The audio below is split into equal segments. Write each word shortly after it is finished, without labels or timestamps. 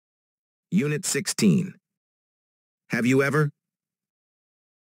Unit 16. Have you ever?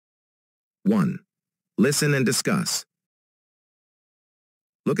 1. Listen and discuss.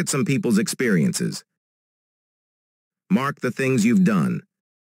 Look at some people's experiences. Mark the things you've done.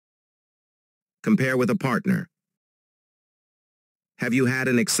 Compare with a partner. Have you had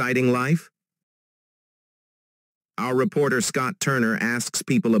an exciting life? Our reporter Scott Turner asks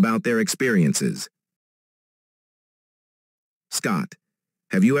people about their experiences. Scott,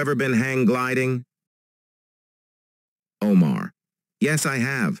 have you ever been hang gliding? Omar, yes, I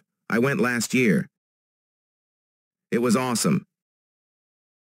have. I went last year. It was awesome.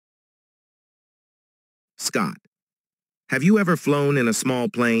 Scott, have you ever flown in a small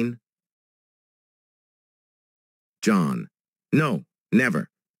plane? John, no, never.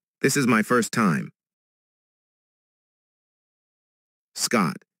 This is my first time.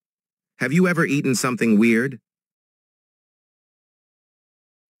 Scott, have you ever eaten something weird?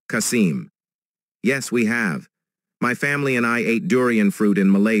 Kasim, yes, we have. My family and I ate durian fruit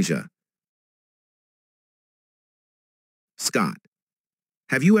in Malaysia. Scott,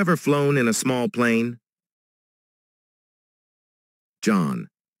 have you ever flown in a small plane? John,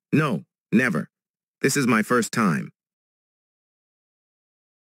 no, never. This is my first time.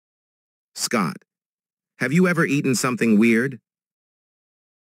 Scott, have you ever eaten something weird?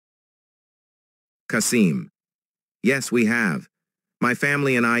 Kasim, yes, we have. My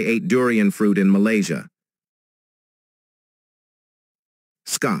family and I ate durian fruit in Malaysia.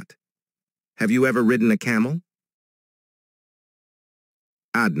 Scott, have you ever ridden a camel?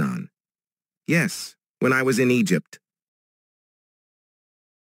 Adnan, yes, when I was in Egypt.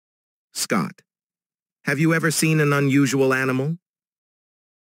 Scott, have you ever seen an unusual animal?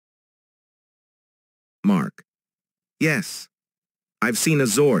 Mark, yes, I've seen a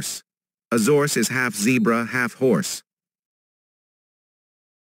zorse. A zorse is half zebra, half horse.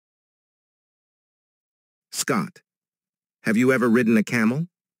 Scott, have you ever ridden a camel?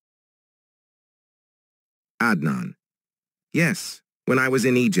 Adnan, yes, when I was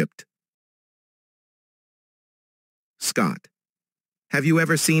in Egypt. Scott, have you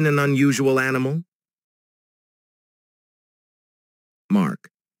ever seen an unusual animal? Mark,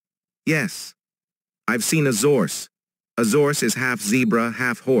 yes, I've seen a zorse. A zorse is half zebra,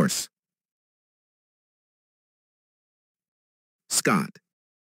 half horse. Scott,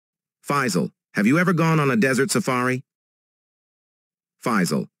 Faisal, have you ever gone on a desert safari?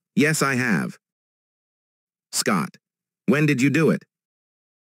 Faisal, yes, I have. Scott, when did you do it?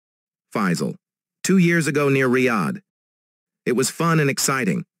 Faisal, 2 years ago near Riyadh. It was fun and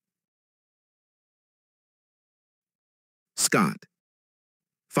exciting. Scott,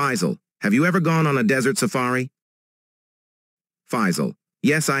 Faisal, have you ever gone on a desert safari? Faisal,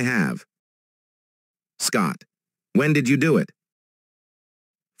 yes, I have. Scott, when did you do it?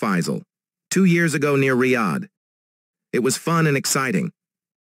 Faisal, 2 years ago near Riyadh. It was fun and exciting.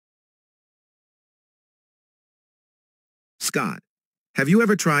 Scott, have you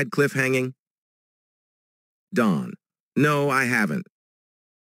ever tried cliff hanging? Dawn, no, I haven't.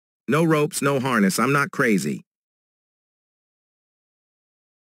 No ropes, no harness, I'm not crazy.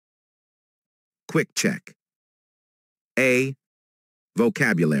 Quick check. A.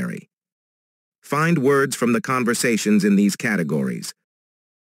 Vocabulary. Find words from the conversations in these categories.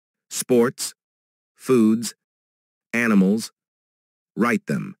 Sports, foods, animals. Write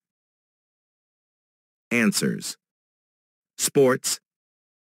them. Answers. Sports,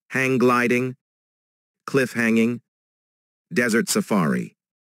 hang gliding, cliff hanging, desert safari.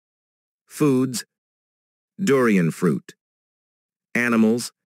 Foods, durian fruit.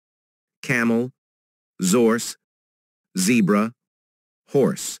 Animals, camel, zorse, zebra,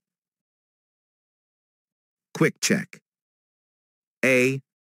 horse. Quick check. A.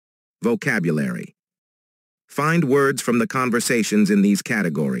 Vocabulary. Find words from the conversations in these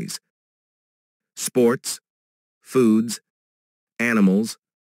categories. Sports, foods, animals.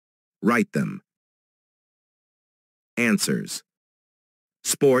 Write them. Answers.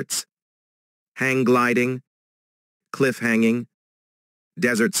 Sports, hang gliding, cliff hanging,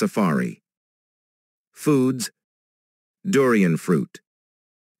 desert safari. Foods, durian fruit.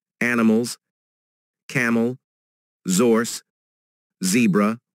 Animals, camel, zorse,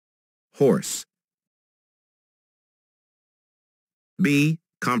 zebra, horse. B.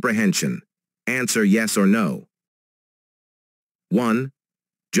 Comprehension. Answer yes or no. 1.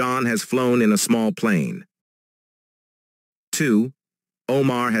 John has flown in a small plane. 2.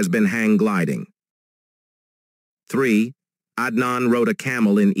 Omar has been hang gliding. 3. Adnan rode a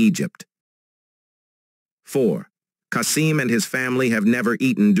camel in Egypt. 4. Kasim and his family have never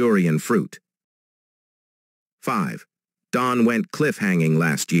eaten durian fruit. 5. Don went cliff hanging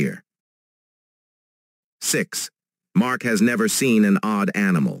last year. 6. Mark has never seen an odd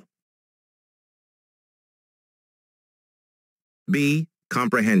animal. B.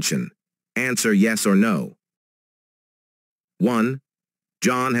 Comprehension. Answer yes or no. 1.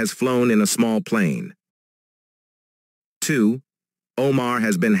 John has flown in a small plane. 2. Omar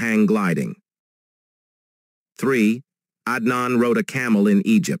has been hang gliding. 3. Adnan rode a camel in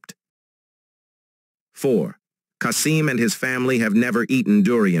Egypt. 4. Qasim and his family have never eaten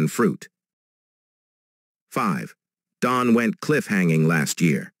durian fruit. 5. Don went cliff-hanging last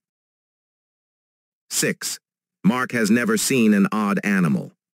year. 6. Mark has never seen an odd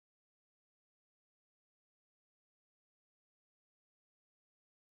animal.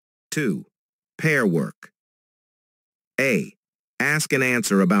 Two. Pair work. A. Ask and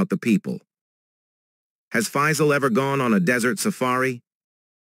answer about the people. Has Faisal ever gone on a desert safari?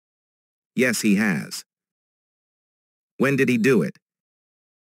 Yes, he has. When did he do it?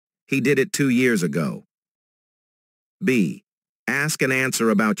 He did it 2 years ago. B. Ask and answer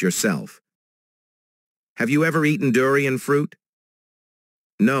about yourself. Have you ever eaten durian fruit?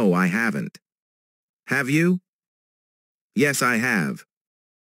 No, I haven't. Have you? Yes, I have.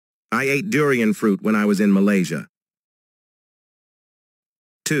 I ate durian fruit when I was in Malaysia.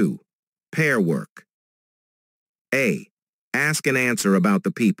 2. Pair work. A. Ask and answer about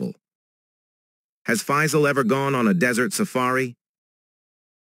the people. Has Faisal ever gone on a desert safari?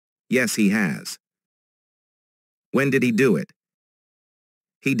 Yes, he has. When did he do it?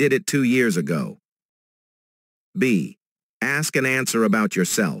 He did it 2 years ago. B. Ask and answer about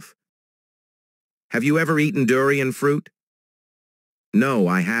yourself. Have you ever eaten durian fruit? No,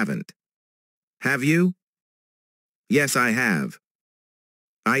 I haven't. Have you? Yes, I have.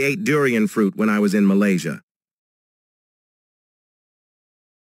 I ate durian fruit when I was in Malaysia.